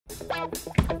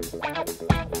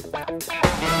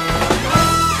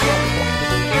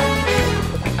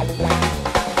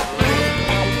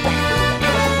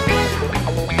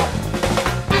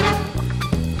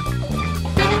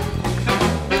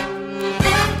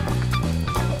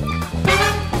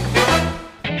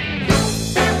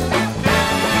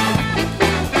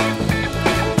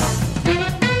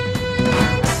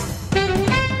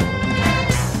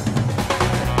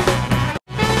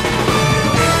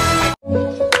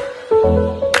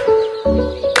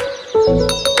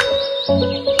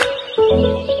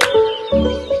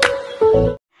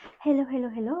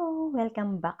Hello!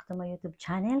 Welcome back to my YouTube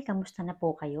channel. Kamusta na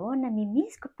po kayo?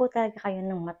 Namimiss ko po talaga kayo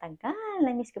ng matagal.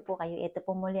 Namimiss ko po kayo. Ito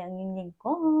po muli ang inyong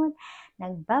lingkod.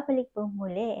 Nagbabalik po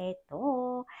muli.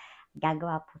 Ito.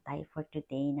 Gagawa po tayo for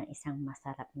today ng isang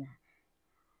masarap na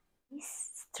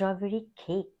strawberry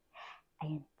cake.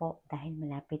 Ayan po. Dahil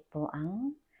malapit po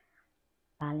ang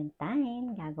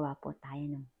Valentine, gagawa po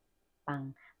tayo ng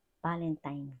pang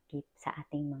Valentine gift sa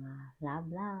ating mga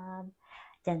love.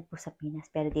 Diyan po sa Pinas,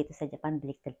 pero dito sa Japan,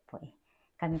 baliktad po eh.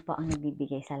 Kami po ang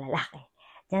nagbibigay sa lalaki.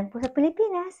 Diyan po sa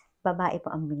Pilipinas, babae po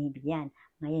ang binibigyan.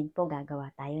 Ngayon po, gagawa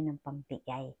tayo ng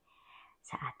pambigay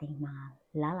sa ating mga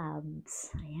lalabs.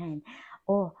 Ayan.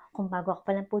 O, kung bago ako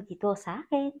pa lang po dito sa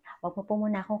akin, huwag mo po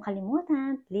muna akong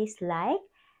kalimutan. Please like,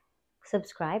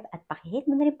 subscribe, at pakihit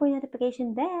mo na rin po yung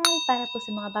notification bell para po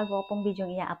sa mga bago ko pong video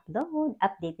i-upload.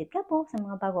 Updated ka po sa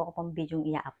mga bago ko pong video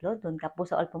i-upload. Doon ka po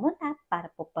sa all pumunta para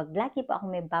po pag lagi po ako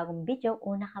may bagong video,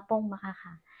 una ka pong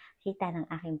makakakita ng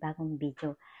aking bagong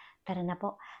video. Tara na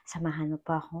po, samahan mo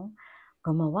po akong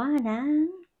gumawa ng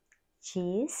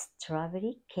cheese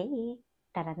strawberry cake.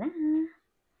 Tara na!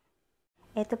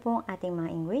 Ito po ang ating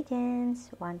mga ingredients.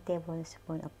 1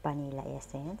 tablespoon of vanilla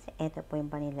essence. Ito po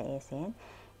yung vanilla essence.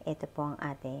 Ito po ang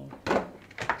ating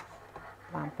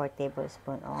 1/4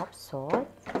 tablespoon of salt.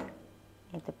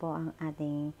 Ito po ang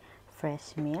ating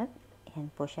fresh milk.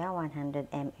 Yan po siya, 100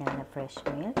 ml na fresh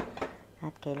milk.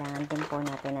 At kailangan din po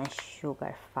natin ng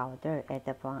sugar powder.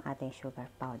 Ito po ang ating sugar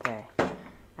powder.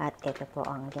 At ito po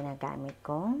ang ginagamit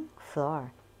kong flour.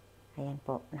 Ayan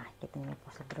po, nakikita niyo po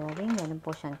sa drawing. Meron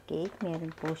po siyang cake, meron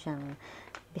po siyang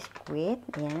biscuit.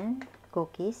 Ayan,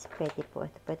 cookies. Pwede po.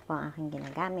 Ito po ang aking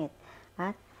ginagamit.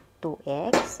 At 2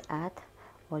 eggs at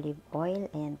olive oil.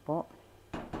 Ayan po.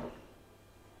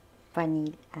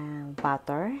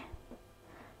 Butter.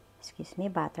 Excuse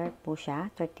me, butter po siya.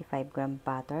 35 gram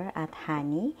butter. At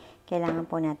honey. Kailangan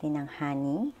po natin ng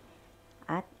honey.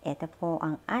 At ito po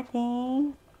ang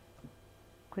ating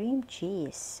cream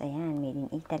cheese. Ayan, made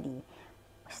in Italy.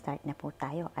 Start na po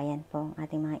tayo. Ayan po ang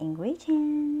ating mga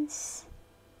ingredients.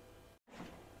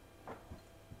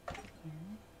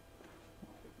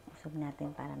 Usog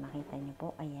natin para makita nyo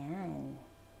po. Ayan.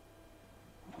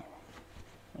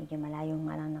 Medyo malayo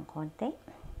nga lang ng konti.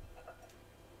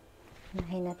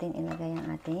 Unahin natin ilagay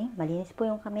ang ating, malinis po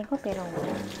yung kamay ko pero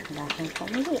dasang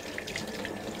pumili.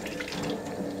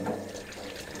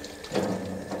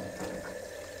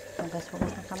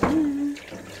 Magas-hugas ang kamay.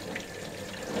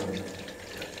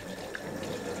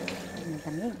 Ang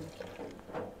damig.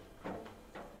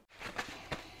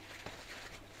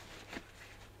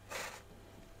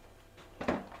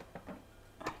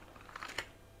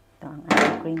 Ito ang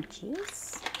ating cream cheese.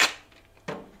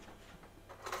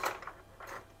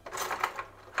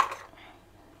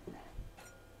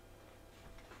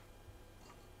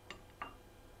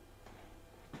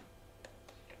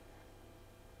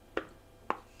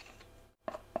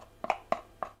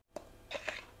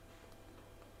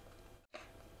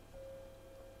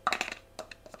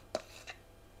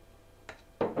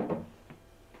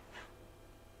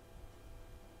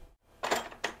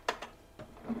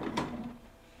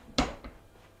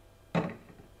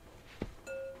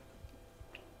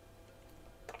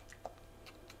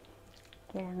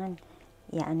 Kailangan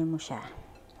iaano mo siya.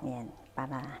 Ayan,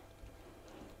 para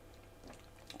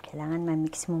kailangan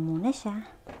ma-mix mo muna siya.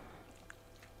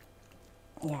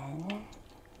 Ayan.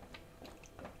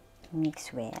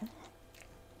 Mix well.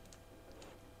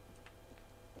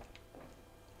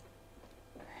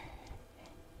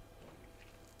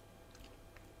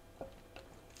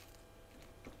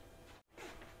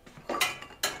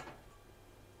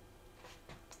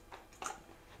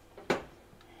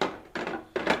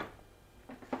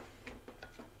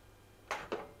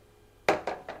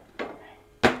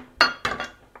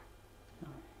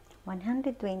 One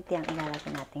 120 ang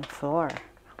ilalagay nating flour.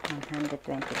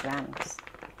 120 grams.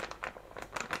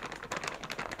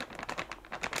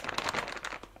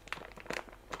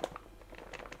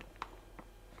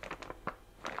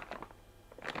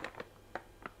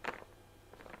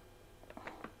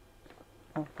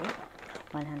 Okay.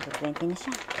 120 na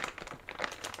siya.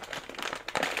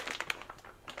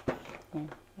 Yan.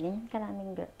 Ganyan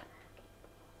karaming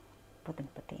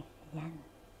puting-puti. Yan.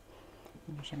 Hindi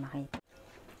mo siya makita.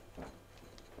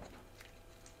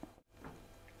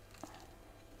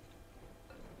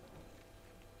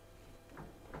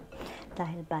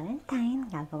 Dahil Valentine,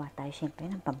 gagawa tayo syempre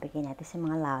ng pambigay natin sa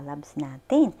mga lalabs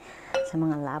natin, sa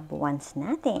mga loved ones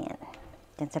natin.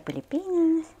 Diyan sa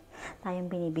Pilipinas,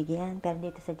 tayong binibigyan, pero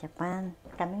dito sa Japan,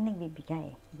 kaming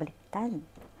nagbibigay. Baliktad.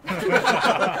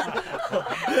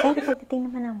 Pero pagdating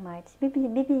naman ng March,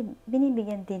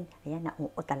 binibigyan din, ayan,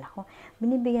 nauutal ako,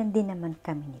 binibigyan din naman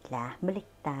kami nila.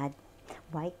 Baliktad.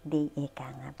 White Day, eka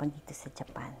nga, pag dito sa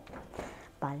Japan.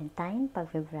 Valentine, pag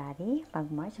February, pag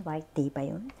March, White Day ba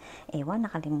yun? Ewan,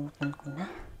 nakalimutan ko na.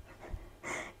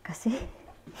 Kasi,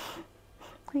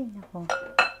 ay nako.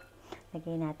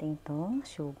 Lagay natin itong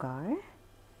sugar.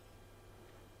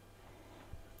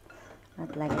 At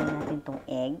lagay natin itong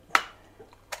egg.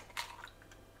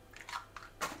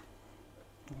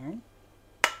 Yan.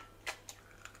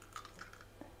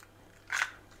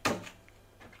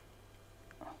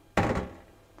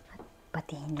 At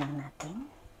patihin lang natin.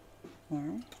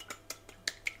 Yan.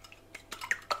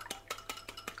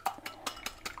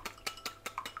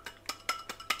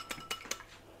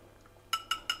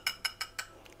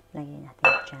 Lagyan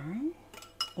natin dyan.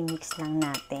 I-mix lang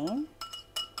natin.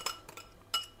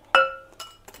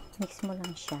 Mix mo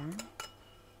lang siya.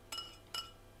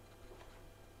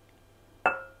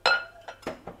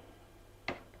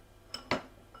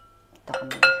 Ito ko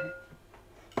muna.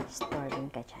 Store din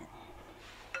ka dyan.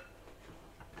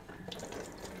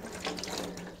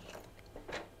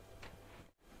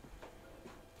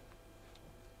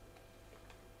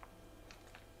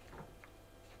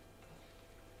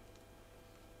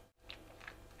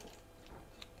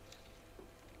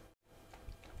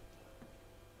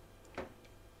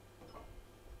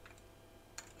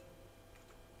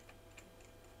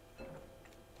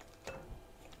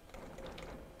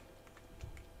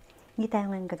 Hindi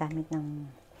tayo ngayon gagamit ng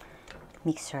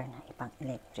mixer na ibang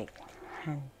electric.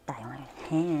 Hand tayo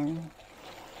ngayon.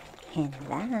 Hand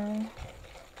lang.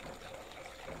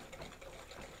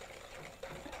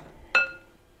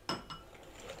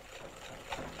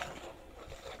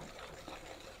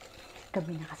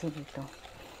 Gabi na kasi dito.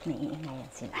 Naiingayan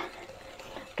sila.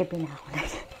 Gabi na ako na.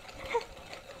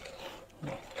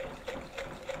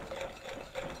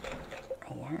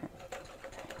 Ayan.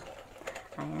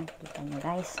 Ayan, kita nyo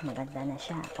guys, maganda na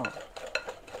siya. Oh.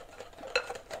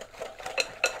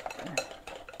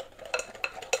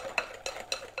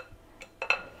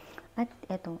 At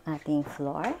itong ating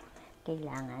flour,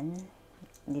 kailangan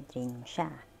di-drain mo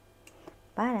siya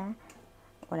para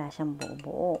wala siyang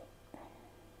buo-buo.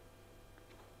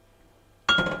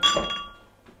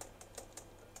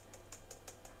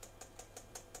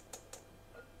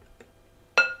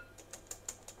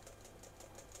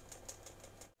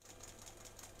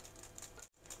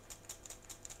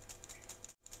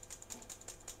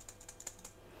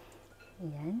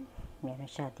 Ayan, meron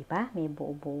siya, diba? May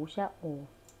buo-buo siya, oh.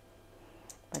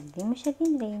 Pag di mo siya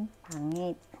din-drain,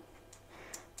 pangit.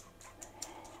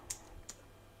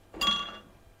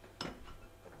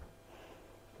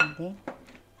 And then,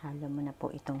 halo mo na po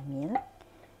itong milk,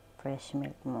 fresh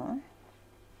milk mo.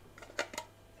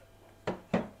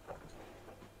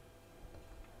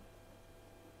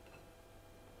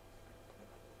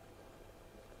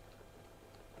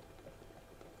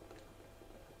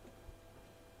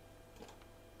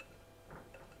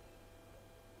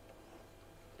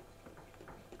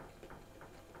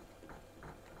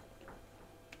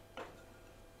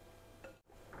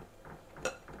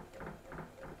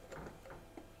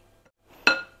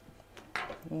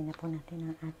 Lagyan na po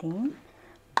natin ang ating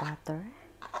butter.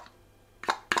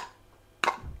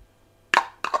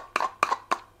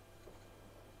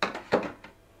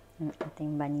 Ang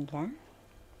ating vanilla.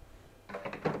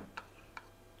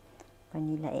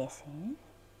 Vanilla essence.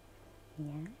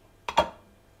 Ayan.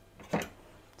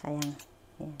 Sayang.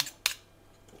 Ayan.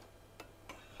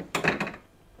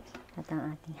 At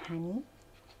ang ating honey.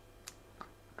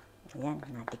 Ayan.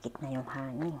 Natikit na yung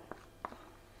honey.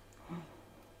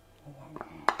 Ayan.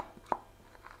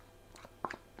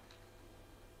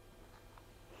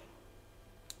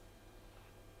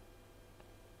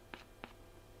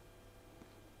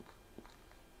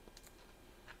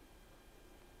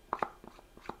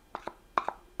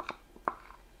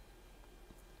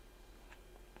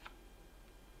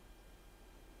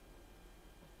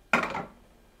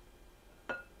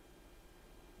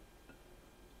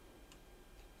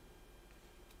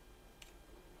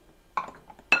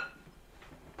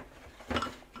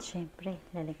 Siyempre,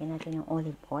 lalagyan natin ng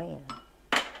olive oil.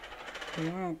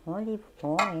 Ayan, olive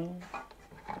oil.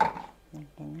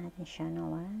 Lagyan natin siya ng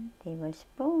 1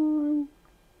 tablespoon.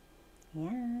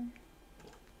 Ayan.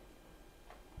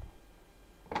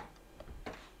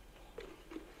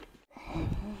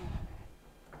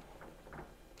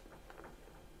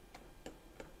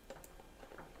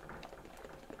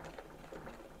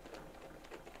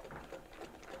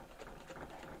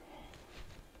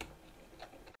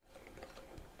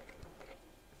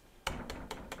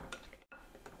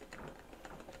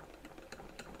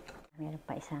 Meron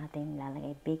pa isa natin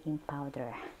lalagay baking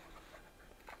powder.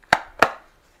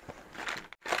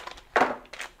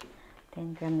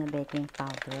 10 gram na baking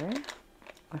powder.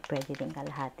 Or pwede din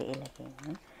kalahati ilagay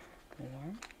nyo.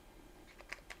 Ayan.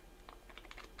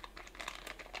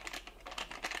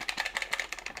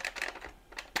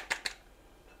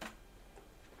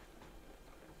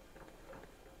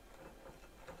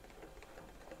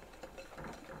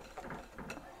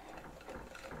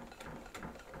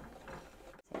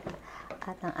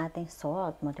 At ang ating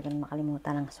salt. Hindi ko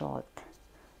makalimutan ng salt.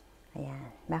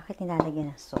 Ayan. Bakit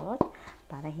nilalagyan ng salt?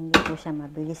 Para hindi po siya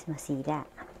mabilis masira.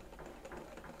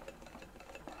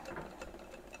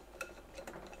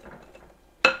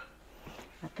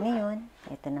 At ngayon,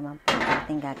 ito naman po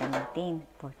ating gagamitin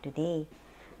for today.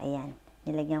 Ayan.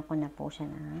 Nilagyan ko na po siya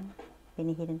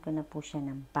pinihiran ko na po siya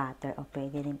ng butter o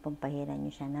pwede din pong pahiran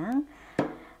nyo siya ng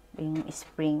yung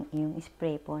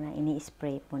spray po na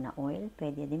ini-spray po na oil.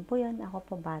 Pwede din po yun. Ako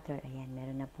po butter. Ayan,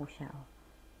 meron na po siya. Oh.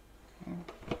 Ayan.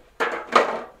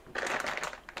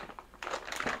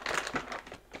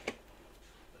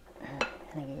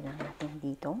 Lagay lang natin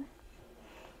dito.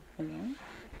 Ayan.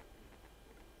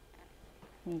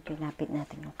 Medyo lapit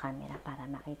natin yung camera para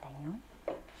makita nyo.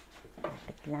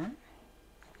 Lapit lang.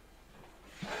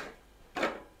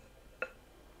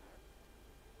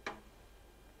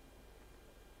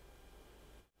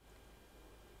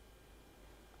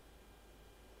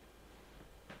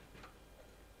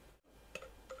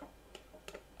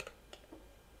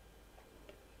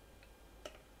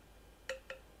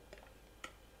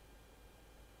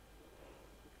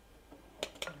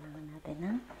 Kailangan natin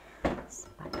ng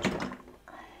spatula.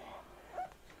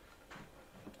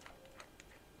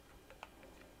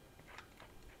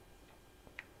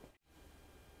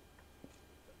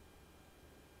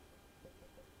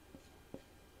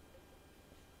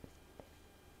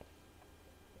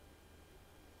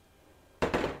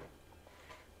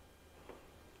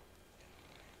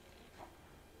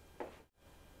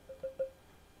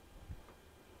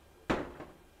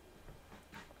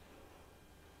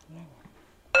 Yan.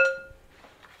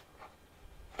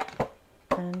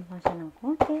 Ganun po siya ng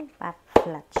konti,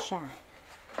 pa-flat siya.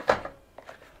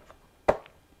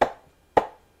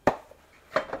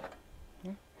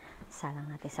 Salang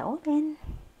natin sa oven.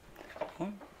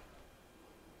 Yan.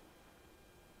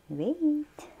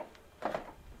 Wait.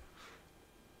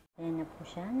 Ayan na po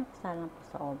siya. Nakasalang po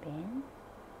sa oven.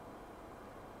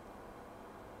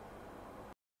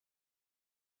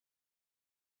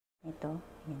 Ito,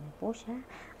 yan na po siya.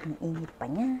 Ang init pa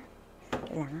niya.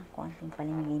 Kailangan konting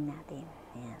palamigin natin.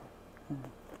 Ayan.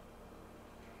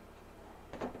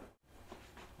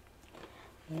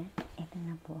 Ayan. Ito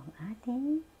na po ang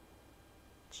ating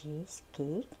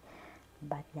cheesecake.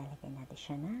 But lalagyan natin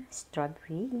siya na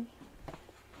strawberry.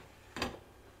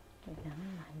 Kailangan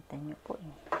makita nyo po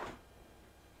eh.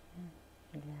 Ayan.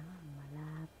 Kailangan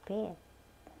malapit.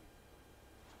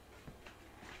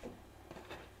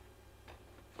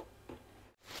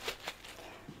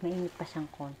 Mainit pa siyang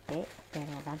konti,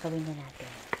 pero gagawin na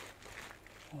natin.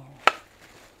 Ayan.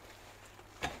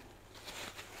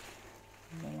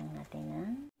 Lagyan lang natin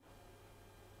ng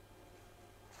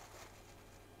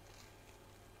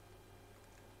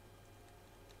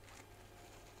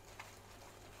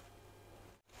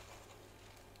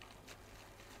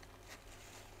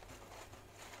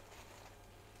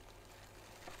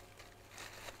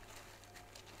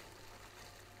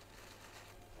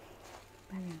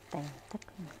Valentine.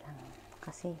 Tatlo lang.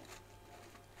 Kasi,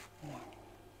 ayan.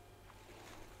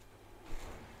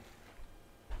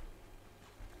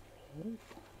 Wait.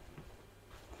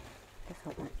 Ito,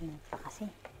 sobrang init pa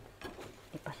kasi.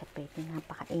 Hindi pa siya pwede.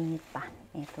 Napaka-init pa.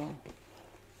 Ito.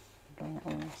 Ito na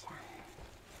una siya.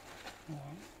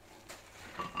 Ayan.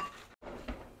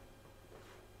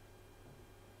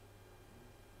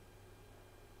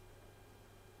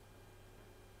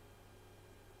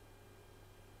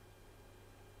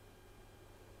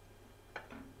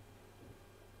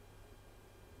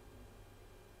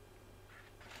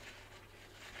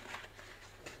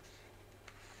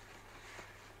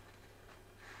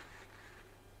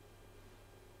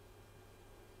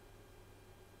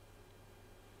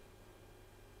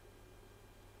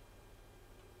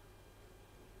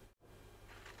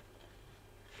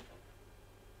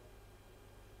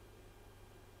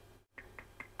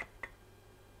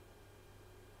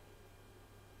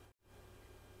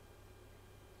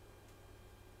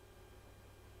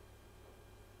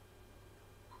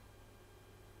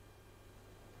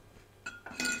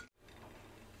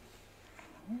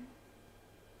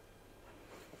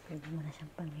 Pwede mo na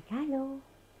siyang pangregalo.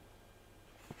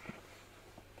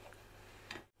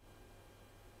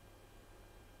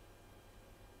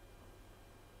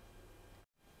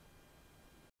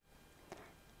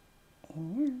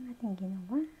 Ayan na ang ating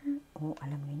ginawa. Oh,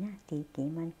 alam niyo na,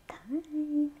 tikiman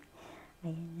time.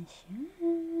 Ayan na siya.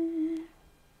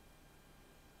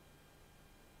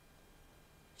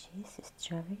 Cheese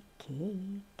strawberry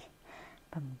cake.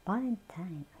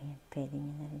 Pang-Valentine. Ayan, pwede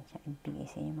niyo na rin siya ibigay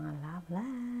sa inyong mga love.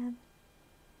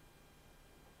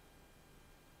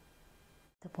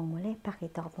 Ito po muli,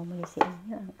 pakita ko po muli sa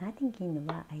inyo ang ating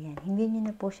ginawa. Ayan, hindi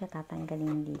niyo na po siya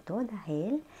tatanggalin dito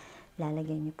dahil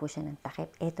lalagyan niyo po siya ng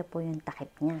takip. Ito po yung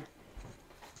takip niya.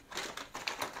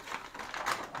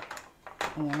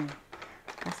 Ayan.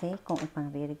 Kasi kung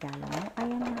ipang-regalo mo,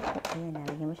 ayan na po. Ayan,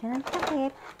 lalagyan mo siya ng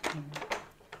takip. Ayan.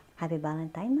 Happy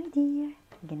Valentine, my dear.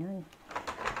 Ganun.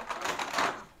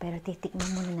 Pero titikman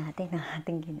muna natin ang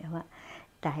ating ginawa.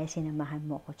 Dahil sinamahan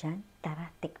mo ko dyan,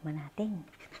 tara, tikman natin.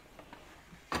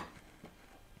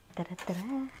 Tara,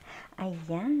 tara.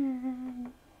 Ayan.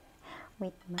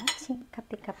 With matching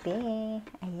kape-kape.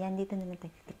 Ayan, dito na lang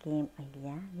tayo tikim.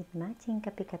 Ayan, with matching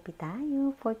kape-kape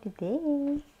tayo for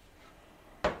today.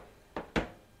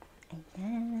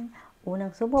 Ayan.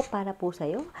 Unang subo para po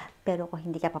sa'yo. Pero kung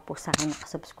hindi ka pa po sa akin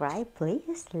nakasubscribe,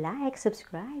 please like,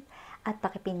 subscribe. At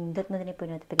pakipindot mo na rin po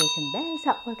yung notification bell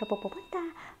sa all ka po pupunta.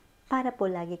 Para po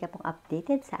lagi ka pong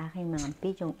updated sa aking mga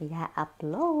videong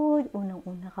i-upload.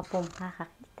 Unang-una ka pong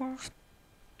makakakita.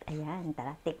 Ayan,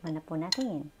 tara, tikman na po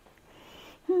natin.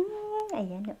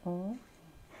 Ayan, oo.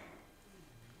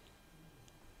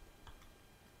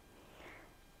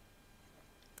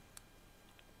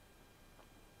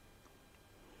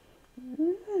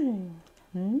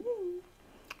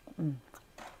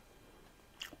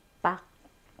 Pak,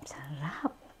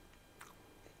 sarap.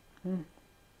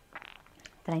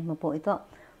 Try mo po ito.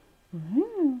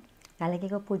 Lalagay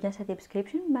ko po dyan sa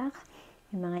description box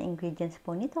yung mga ingredients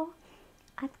po nito.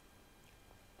 At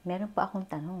meron po akong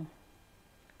tanong.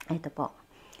 Ito po.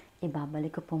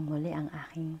 Ibabalik ko po muli ang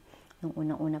aking, nung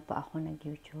unang-una po ako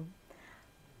nag-YouTube.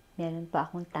 Meron po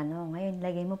akong tanong. Ngayon,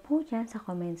 lagay mo po dyan sa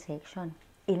comment section.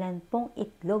 Ilan pong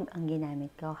itlog ang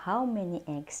ginamit ko? How many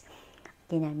eggs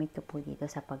ginamit ko po dito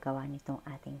sa paggawa nitong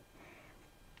ating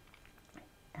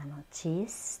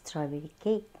cheese strawberry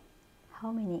cake? How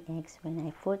many eggs when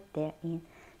I put there in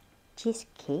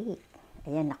cheesecake?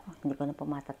 Ayan, ako, hindi ko na po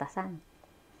matatasan.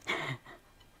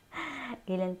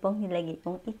 Ilan pong nilagay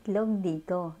kong itlog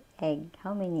dito? Egg.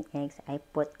 How many eggs I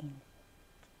put in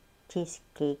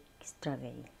cheesecake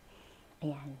strawberry?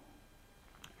 Ayan.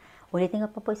 Ulitin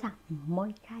ko po isa.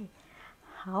 More try.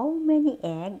 How many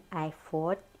egg I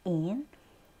put in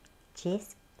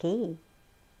cheesecake?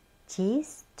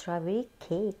 Cheese strawberry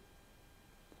cake.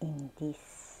 In this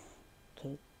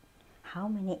cake. How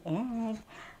many egg?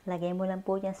 Lagay mo lang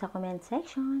po dyan sa comment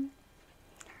section.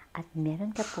 At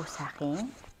meron ka po sa akin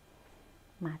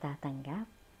matatanggap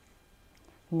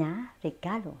na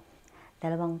regalo.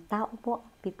 2 tao po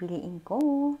ang pipiliin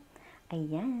ko.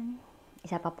 Ayan.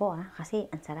 Isa pa po kasi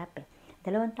ang sarap eh.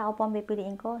 2 tao po ang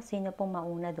pipiliin ko. Sino pong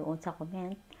mauna doon sa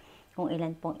comment kung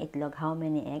ilan pong itlog, how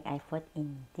many egg I put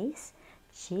in this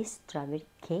cheese strawberry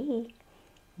cake.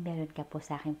 Meron ka po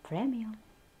sa aking premium.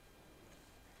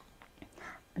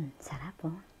 Sarap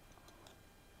po.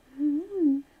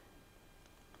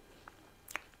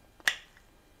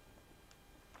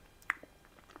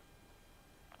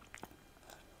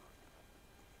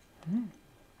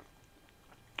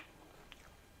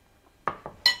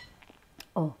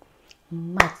 Oh,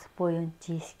 mas po yung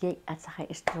cheesecake at saka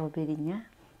strawberry niya.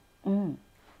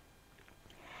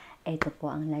 Ito po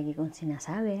ang lagi kong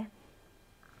sinasabi.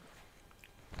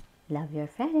 Love your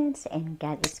friends and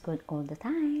God is good all the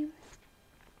time.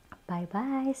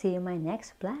 Bye-bye. See you in my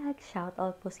next vlog. Shout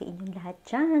out po sa inyong lahat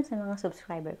dyan sa mga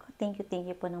subscriber ko. Thank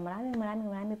you po ng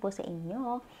marami po sa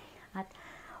inyo. At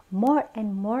more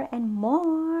and more and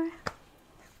more.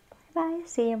 Bye-bye.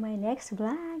 See you in my next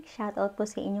vlog. Shout out po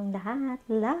sa inyong lahat.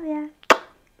 Love ya.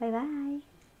 Bye-bye.